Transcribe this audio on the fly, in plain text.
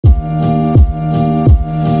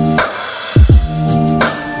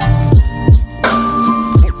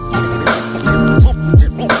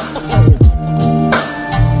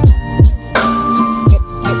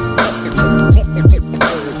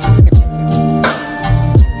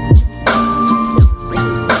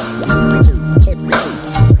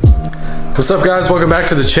What's up guys, welcome back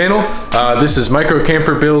to the channel. This is Micro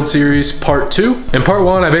Camper Build Series Part 2. In Part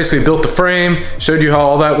 1, I basically built the frame, showed you how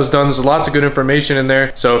all that was done. There's lots of good information in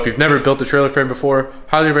there. So if you've never built a trailer frame before,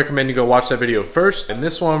 highly recommend you go watch that video first. In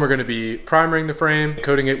this one, we're gonna be primering the frame,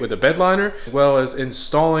 coating it with a bed liner, as well as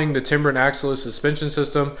installing the Timbren axle-less suspension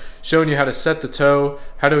system, showing you how to set the toe,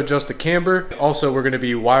 how to adjust the camber. Also, we're gonna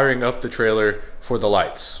be wiring up the trailer for the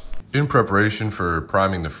lights. In preparation for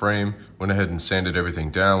priming the frame, went ahead and sanded everything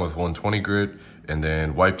down with 120 grit and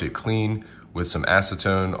then wiped it clean with some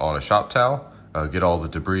acetone on a shop towel. Get all the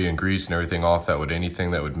debris and grease and everything off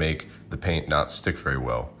anything that would make the paint not stick very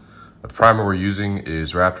well. The primer we're using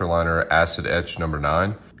is Raptor Liner Acid Etch number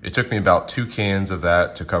 9. It took me about 2 cans of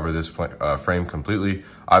that to cover this frame completely.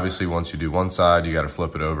 Obviously, once you do one side, you got to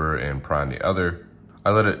flip it over and prime the other. I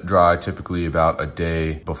let it dry typically about a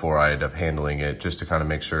day before I end up handling it, just to kind of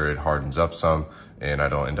make sure it hardens up some and I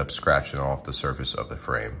don't end up scratching off the surface of the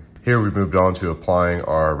frame. Here we've moved on to applying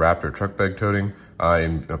our Raptor truck bed coating.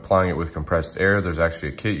 I'm applying it with compressed air. There's actually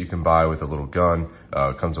a kit you can buy with a little gun.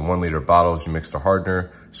 It comes in 1 liter bottles. You mix the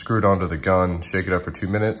hardener, screw it onto the gun, shake it up for 2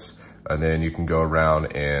 minutes, and then you can go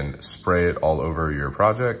around and spray it all over your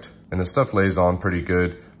project. And the stuff lays on pretty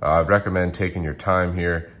good. I'd recommend taking your time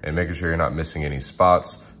here and making sure you're not missing any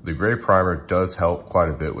spots. The gray primer does help quite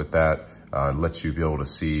a bit with that. It lets you be able to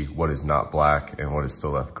see what is not black and what is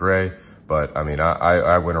still left gray. But I mean,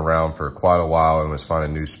 I went around for quite a while and was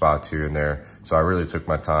finding new spots here and there. So I really took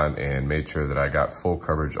my time and made sure that I got full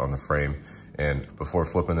coverage on the frame. And before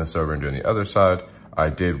flipping this over and doing the other side, I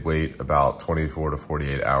did wait about 24 to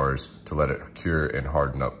 48 hours to let it cure and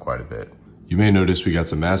harden up quite a bit. You may notice we got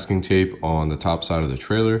some masking tape on the top side of the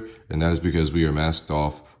trailer, and that is because we are masked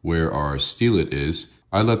off where our steelet is.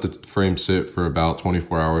 I let the frame sit for about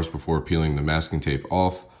 24 hours before peeling the masking tape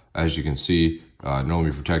off. As you can see, it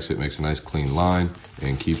normally protects it, makes a nice clean line,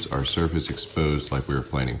 and keeps our surface exposed like we were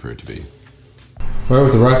planning for it to be. All right,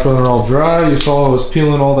 with the Raptor Liner all dry, you saw I was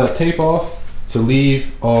peeling all that tape off to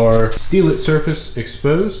leave our steelet surface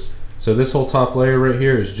exposed. So this whole top layer right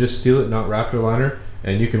here is just steelet, not Raptor Liner.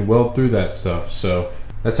 And you can weld through that stuff. So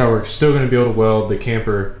that's how we're still going to be able to weld the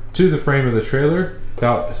camper to the frame of the trailer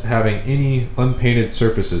without having any unpainted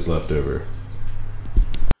surfaces left over.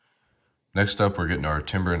 Next up, we're getting our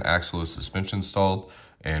Timbren axle-less suspension installed,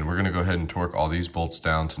 and we're going to go ahead and torque all these bolts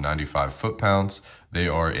down to 95 foot-pounds. They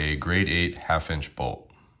are a grade 8 half-inch bolt.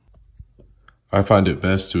 I find it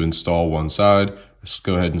best to install one side. Just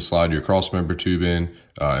go ahead and slide your cross member tube in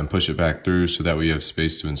and push it back through, so that way you have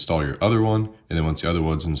space to install your other one. And then once the other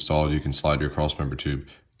one's installed, you can slide your cross member tube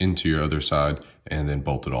into your other side and then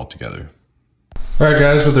bolt it all together. All right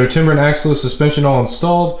guys, with our Timbren axle-less suspension all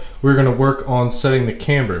installed, we're going to work on setting the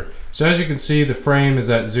camber. So as you can see, the frame is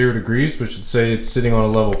at 0 degrees, which should say it's sitting on a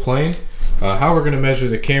level plane. How we're going to measure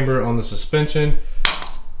the camber on the suspension,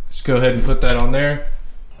 just go ahead and put that on there.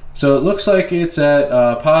 So it looks like it's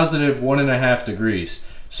at positive 1.5 degrees.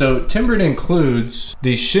 So Timbren includes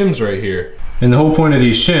these shims right here. And the whole point of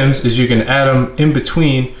these shims is you can add them in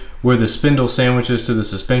between where the spindle sandwiches to the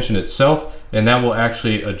suspension itself, and that will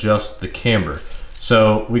actually adjust the camber.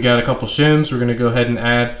 So we got a couple shims we're gonna go ahead and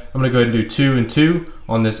add. I'm gonna go ahead and do 2 and 2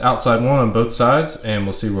 on this outside one on both sides, and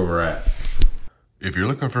we'll see where we're at. If you're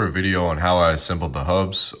looking for a video on how I assembled the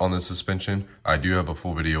hubs on the suspension, I do have a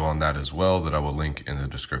full video on that as well that I will link in the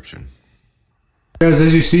description. Guys,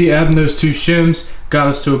 as you see, adding those 2 shims got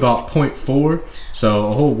us to about 0.4,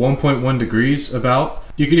 so a whole 1.1 degrees about.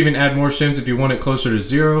 You could even add more shims if you want it closer to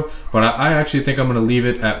 0, but I actually think I'm going to leave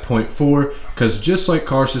it at 0.4, because just like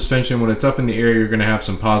car suspension, when it's up in the air, you're going to have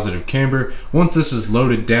some positive camber. Once this is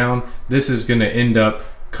loaded down, this is going to end up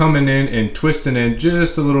coming in and twisting in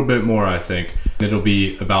just a little bit more, I think. It'll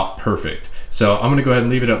be about perfect. So I'm gonna go ahead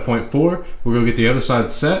and leave it at 0.4. We'll go get the other side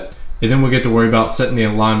set, and then we'll get to worry about setting the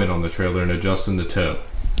alignment on the trailer and adjusting the toe.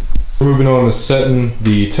 Moving on to setting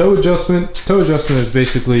the toe adjustment. Toe adjustment is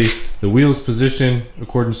basically the wheel's position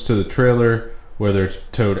according to the trailer, whether it's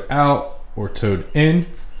towed out or towed in.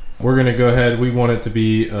 We're gonna go ahead, we want it to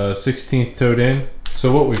be 16th towed in.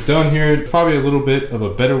 So what we've done here, probably a little bit of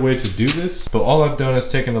a better way to do this, but all I've done is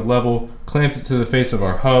taken a level, clamped it to the face of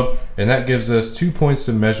our hub, and that gives us 2 points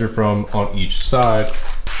to measure from on each side.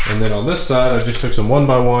 And then on this side, I just took some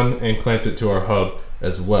 1x1 and clamped it to our hub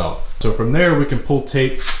as well. So from there, we can pull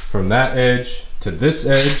tape from that edge to this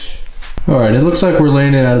edge. All right, it looks like we're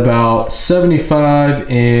landing at about 75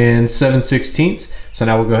 and 7/16. So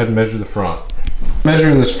now we'll go ahead and measure the front.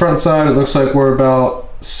 Measuring this front side, it looks like we're about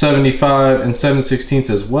 75 and 7/16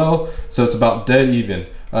 as well, so it's about dead even.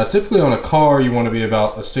 Typically on a car, you want to be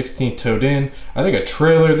about a 1/16 towed in. I think a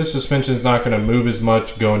trailer, this suspension is not going to move as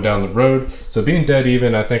much going down the road. So being dead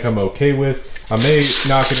even, I think I'm okay with. I may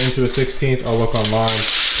knock it into a 1/16. I'll look online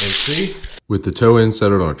and see. With the toe in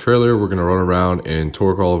centered on a trailer, we're going to run around and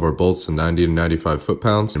torque all of our bolts to 90 to 95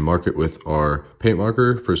 foot-pounds and mark it with our paint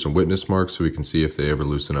marker for some witness marks so we can see if they ever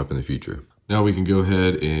loosen up in the future. Now we can go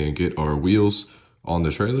ahead and get our wheels on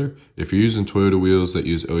the trailer. If you're using Toyota wheels that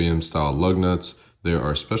use OEM style lug nuts, there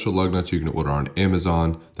are special lug nuts you can order on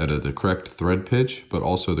Amazon that are the correct thread pitch, but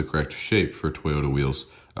also the correct shape for Toyota wheels.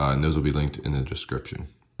 And those will be linked in the description.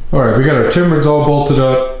 All right, we got our Timbrens all bolted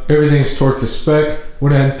up. Everything's torqued to spec.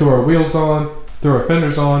 Went ahead and threw our wheels on, threw our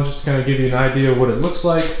fenders on, just to kind of give you an idea of what it looks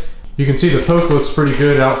like. You can see the poke looks pretty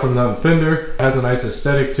good out from the fender. It has a nice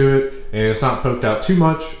aesthetic to it, and it's not poked out too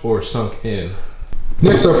much or sunk in.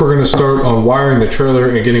 Next up, we're going to start on wiring the trailer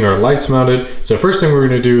and getting our lights mounted. So first thing we're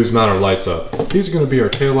going to do is mount our lights up. These are going to be our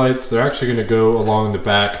taillights. They're actually going to go along the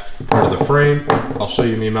back part of the frame. I'll show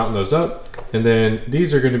you me mounting those up. And then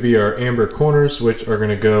these are going to be our amber corners, which are going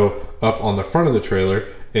to go up on the front of the trailer,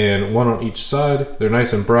 and one on each side. They're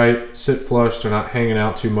nice and bright, sit flush, they're not hanging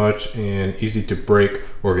out too much, and easy to break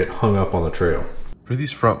or get hung up on the trail. For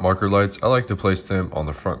these front marker lights, I like to place them on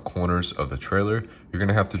the front corners of the trailer. You're going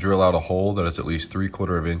to have to drill out a hole that is at least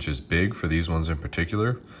 3/4 inches big for these ones in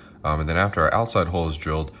particular. And then after our outside hole is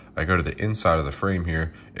drilled, I go to the inside of the frame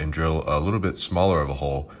here and drill a little bit smaller of a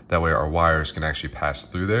hole. That way our wires can actually pass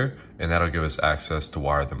through there, and that'll give us access to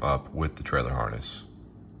wire them up with the trailer harness.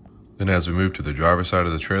 Then as we move to the driver's side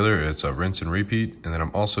of the trailer, it's a rinse and repeat. And then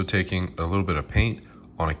I'm also taking a little bit of paint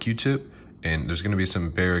on a Q-tip, and there's going to be some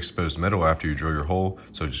bare exposed metal after you drill your hole.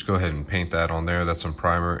 So just go ahead and paint that on there. That's some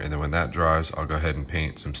primer. And then when that dries, I'll go ahead and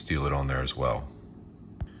paint some Steelite on there as well.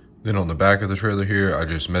 Then on the back of the trailer here, I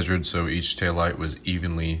just measured so each taillight was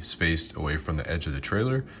evenly spaced away from the edge of the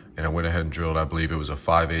trailer. And I went ahead and drilled, I believe it was a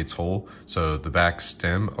 5/8 hole. So the back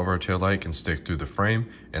stem of our taillight can stick through the frame,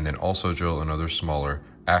 and then also drill another smaller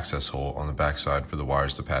access hole on the back side for the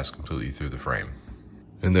wires to pass completely through the frame.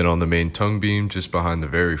 And then on the main tongue beam, just behind the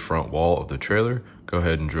very front wall of the trailer, go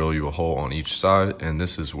ahead and drill you a hole on each side. And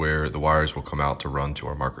this is where the wires will come out to run to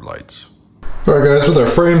our marker lights. All right guys, with our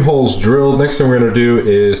frame holes drilled, next thing we're going to do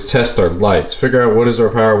is test our lights. Figure out what is our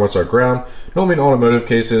power, what's our ground. Normally in automotive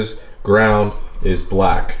cases, ground is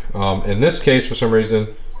black. In this case, for some reason,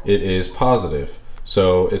 it is positive.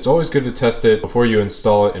 So it's always good to test it before you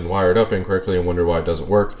install it and wire it up incorrectly and wonder why it doesn't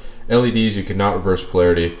work. LEDs, you cannot reverse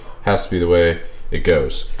polarity. Has to be the way it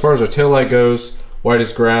goes. As far as our tail light goes, white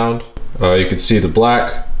is ground. You can see the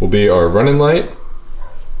black will be our running light.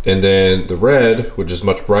 And then the red, which is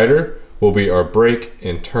much brighter, will be our brake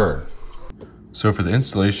and turn. So for the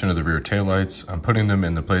installation of the rear taillights, I'm putting them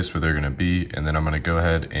in the place where they're going to be, and then I'm going to go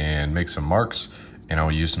ahead and make some marks, and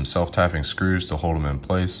I'll use some self-tapping screws to hold them in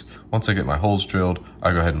place. Once I get my holes drilled,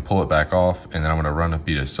 I go ahead and pull it back off, and then I'm going to run a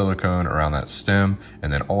bead of silicone around that stem,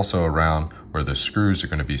 and then also around where the screws are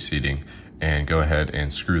going to be seating, and go ahead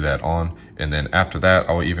and screw that on. And then after that,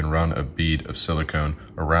 I'll even run a bead of silicone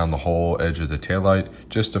around the whole edge of the taillight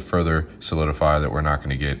just to further solidify that we're not going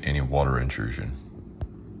to get any water intrusion.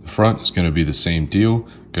 The front is going to be the same deal.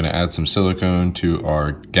 Going to add some silicone to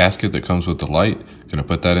our gasket that comes with the light. Going to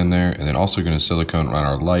put that in there, and then also going to silicone around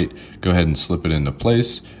our light. Go ahead and slip it into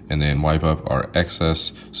place, and then wipe up our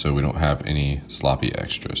excess so we don't have any sloppy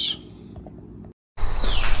extras.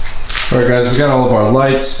 All right guys, we got all of our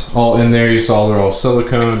lights all in there. You saw they're all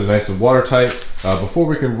silicone and nice and watertight. Before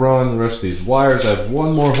we can run the rest of these wires, I have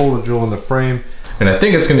one more hole to drill in the frame, and I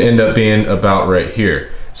think it's going to end up being about right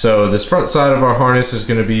here. So this front side of our harness is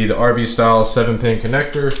going to be the RV style 7-pin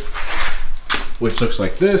connector, which looks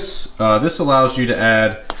like this. This allows you to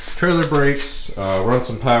add trailer brakes, run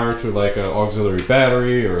some power to like an auxiliary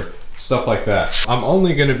battery or stuff like that. I'm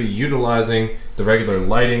only going to be utilizing the regular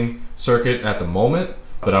lighting circuit at the moment,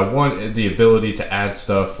 but I want the ability to add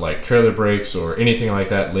stuff like trailer brakes or anything like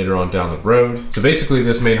that later on down the road. So basically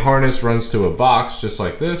this main harness runs to a box just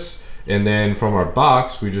like this, and then from our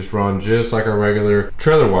box we just run just like our regular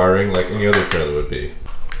trailer wiring like any other trailer would be.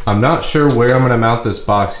 I'm not sure where I'm going to mount this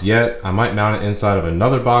box yet. I might mount it inside of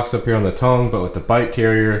another box up here on the tongue, but with the bike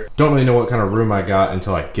carrier, don't really know what kind of room I got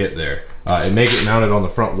until I get there. It may get mounted on the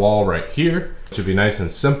front wall right here. It should be nice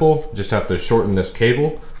and simple. Just have to shorten this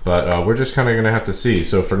cable. But we're just kind of going to have to see.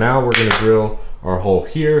 So for now, we're going to drill our hole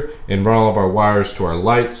here and run all of our wires to our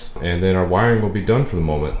lights, and then our wiring will be done for the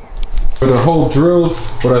moment. With our hole drilled,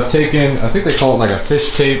 what I've taken, I think they call it like a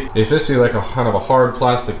fish tape. It's basically like a kind of a hard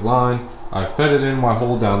plastic line. I fed it in my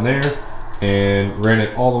hole down there and ran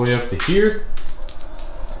it all the way up to here.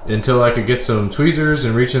 until I could get some tweezers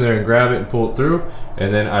and reach in there and grab it and pull it through.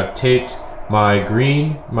 And then I've taped my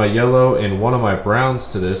green, my yellow, and one of my browns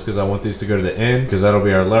to this because I want these to go to the end, because that'll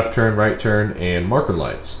be our left turn, right turn, and marker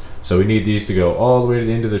lights. So we need these to go all the way to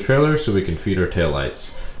the end of the trailer so we can feed our tail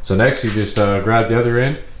lights. So next you just grab the other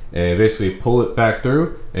end and basically pull it back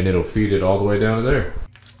through, and it'll feed it all the way down to there.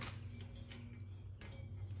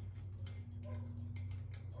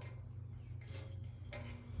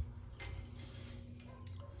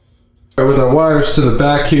 All right, with our wires to the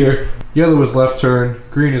back here, yellow is left turn,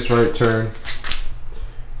 green is right turn,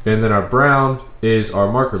 and then our brown is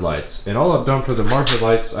our marker lights. And all I've done for the marker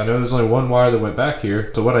lights, I know there's only one wire that went back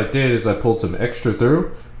here, so what I did is I pulled some extra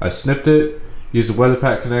through, I snipped it, used a weather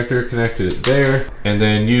pack connector, connected it there, and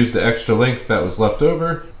then used the extra length that was left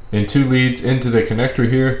over and 2 leads into the connector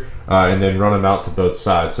here, and then run them out to both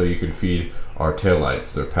sides so you can feed our tail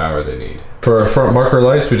lights their power they need. For our front marker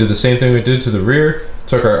lights, we did the same thing we did to the rear.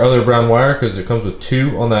 Took our other brown wire, because it comes with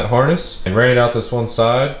 2 on that harness, and ran it out this one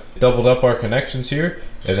side, doubled up our connections here,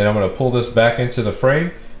 and then I'm going to pull this back into the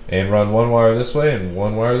frame and run 1 wire this way and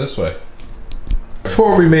 1 wire this way.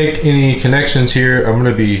 Before we make any connections here, I'm going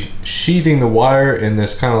to be sheathing the wire in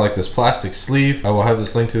this kind of like this plastic sleeve. I will have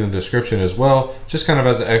this linked in the description as well, just kind of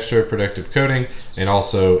as an extra protective coating, and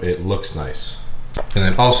also it looks nice. And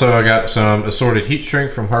then also I got some assorted heat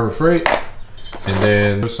shrink from Harbor Freight, and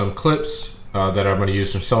then some clips that I'm going to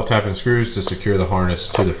use some self-tapping screws to secure the harness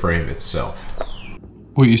to the frame itself.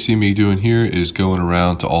 What you see me doing here is going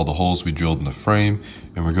around to all the holes we drilled in the frame,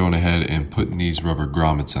 and we're going ahead and putting these rubber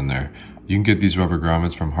grommets in there. You can get these rubber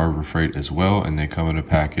grommets from Harbor Freight as well, and they come in a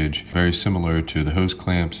package very similar to the hose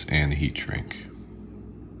clamps and the heat shrink.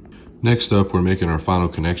 Next up, we're making our final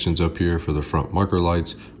connections up here for the front marker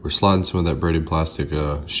lights. We're sliding some of that braided plastic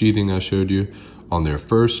sheathing I showed you on there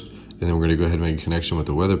first, and then we're going to go ahead and make a connection with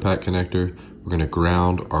the weather pack connector. We're going to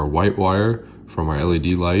ground our white wire from our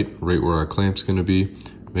LED light right where our clamp's going to be,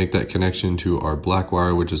 make that connection to our black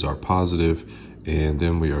wire, which is our positive, and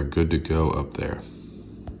then we are good to go up there.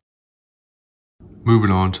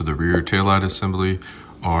 Moving on to the rear taillight assembly,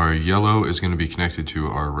 our yellow is going to be connected to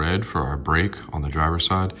our red for our brake on the driver's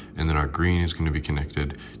side, and then our green is going to be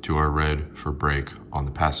connected to our red for brake on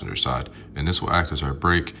the passenger side. And this will act as our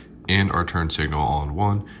brake and our turn signal all in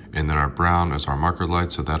one, and then our brown is our marker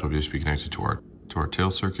light, so that'll just be connected to our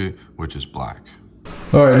tail circuit, which is black.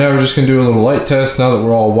 All right, now we're just going to do a little light test now that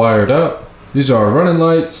we're all wired up. These are our running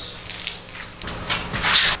lights.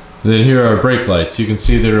 And then here are our brake lights. You can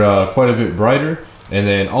see they're quite a bit brighter. And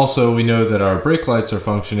then also we know that our brake lights are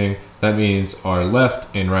functioning. That means our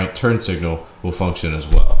left and right turn signal will function as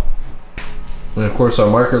well. And of course our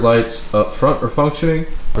marker lights up front are functioning.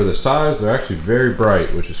 For the size, they're actually very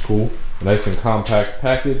bright, which is cool. A nice and compact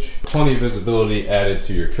package. Plenty of visibility added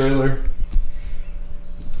to your trailer.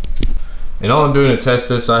 And all I'm doing to test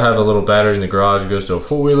this, I have a little battery in the garage. It goes to a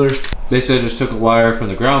four-wheeler. They said just took a wire from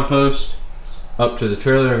the ground post up to the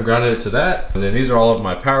trailer and grounded it to that. And then these are all of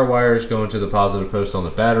my power wires going to the positive post on the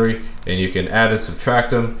battery, and you can add and subtract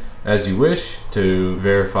them as you wish to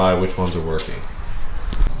verify which ones are working.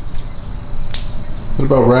 That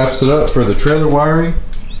about wraps it up for the trailer wiring.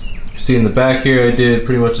 You see in the back here I did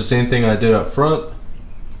pretty much the same thing I did up front.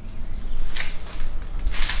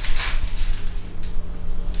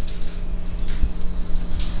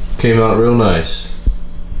 Came out real nice.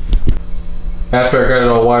 After I got it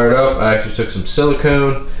all wired up, I actually took some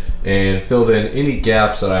silicone and filled in any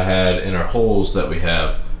gaps that I had in our holes that we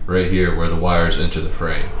have right here where the wires enter the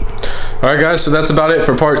frame. All right guys, so that's about it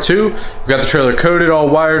for part 2. We got the trailer coated, all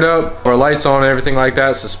wired up, our lights on and everything like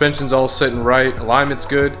that. Suspension's all sitting right, alignment's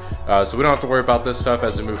good, so we don't have to worry about this stuff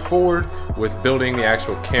as we move forward with building the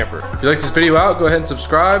actual camper. If you like this video out, go ahead and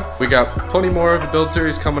subscribe. We got plenty more of the build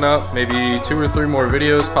series coming up, maybe 2 or 3 more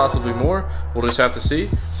videos, possibly more. We'll just have to see.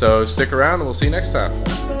 So stick around and we'll see you next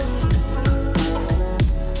time.